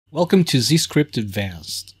Welcome to ZScript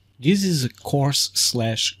Advanced. This is a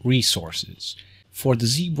course/resources for the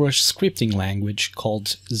ZBrush scripting language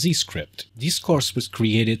called ZScript. This course was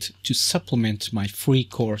created to supplement my free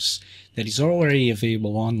course that is already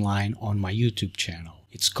available online on my YouTube channel.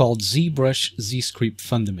 It's called ZBrush ZScript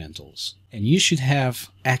Fundamentals, and you should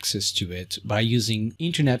have access to it by using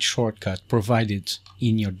internet shortcut provided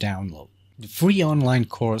in your download. The free online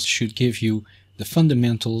course should give you the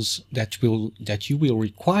fundamentals that you will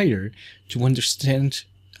require to understand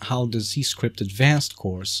how the ZScript Advanced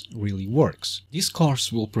course really works. This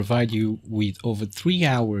course will provide you with over 3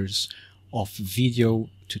 hours of video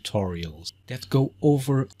tutorials that go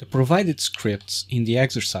over the provided scripts in the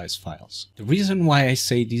exercise files. The reason why I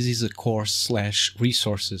say this is a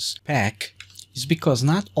course/resources pack is because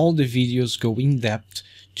not all the videos go in depth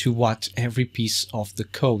to what every piece of the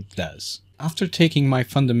code does. After taking my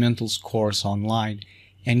fundamentals course online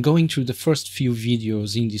and going through the first few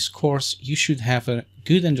videos in this course, you should have a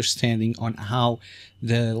good understanding on how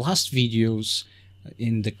the last videos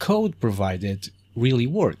in the code provided really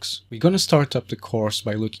works. We're going to start up the course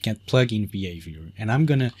by looking at plugin behavior, and I'm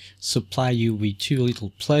going to supply you with 2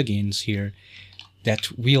 little plugins here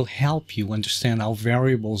that will help you understand how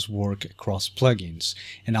variables work across plugins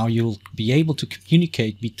and how you'll be able to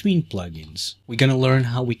communicate between plugins. We're going to learn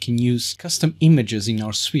how we can use custom images in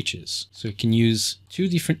our switches. So we can use 2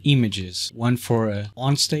 different images, one for an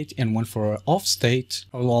on state and one for an off state.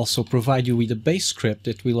 I will also provide you with a base script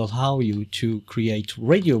that will allow you to create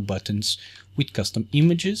radio buttons with custom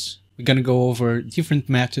images. We're going to go over different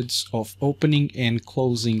methods of opening and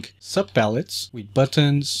closing subpalettes with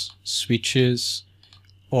buttons, switches,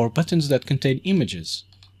 or buttons that contain images.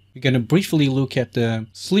 We're going to briefly look at the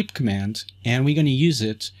sleep command, and we're going to use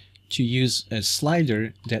it to use a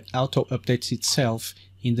slider that auto-updates itself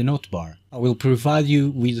in the note bar. I will provide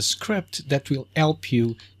you with a script that will help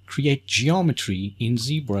you create geometry in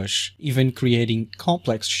ZBrush, even creating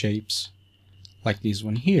complex shapes like this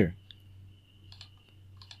one here.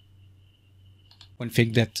 One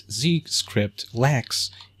thing that ZScript lacks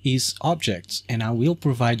is objects, and I will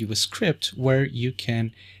provide you a script where you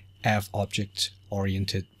can have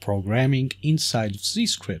object-oriented programming inside of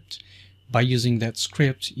ZScript. By using that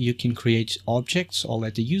script, you can create objects or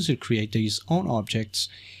let the user create his own objects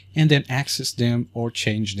and then access them or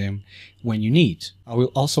change them when you need. I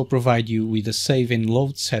will also provide you with a save and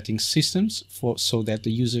load setting systems so that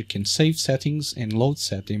the user can save settings and load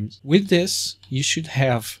settings. With this, you should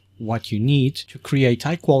have what you need to create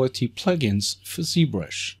high-quality plugins for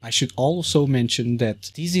ZBrush. I should also mention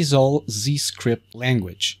that this is all ZScript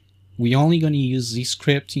language. We're only going to use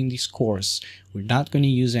ZScript in this course. We're not going to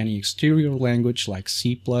use any exterior language like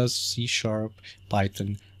C++, C#,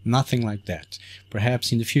 Python, nothing like that.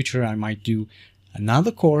 Perhaps in the future I might do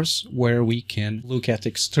another course where we can look at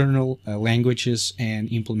external languages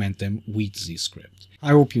and implement them with ZScript. I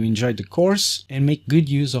hope you enjoyed the course and make good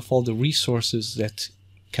use of all the resources that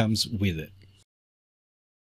comes with it.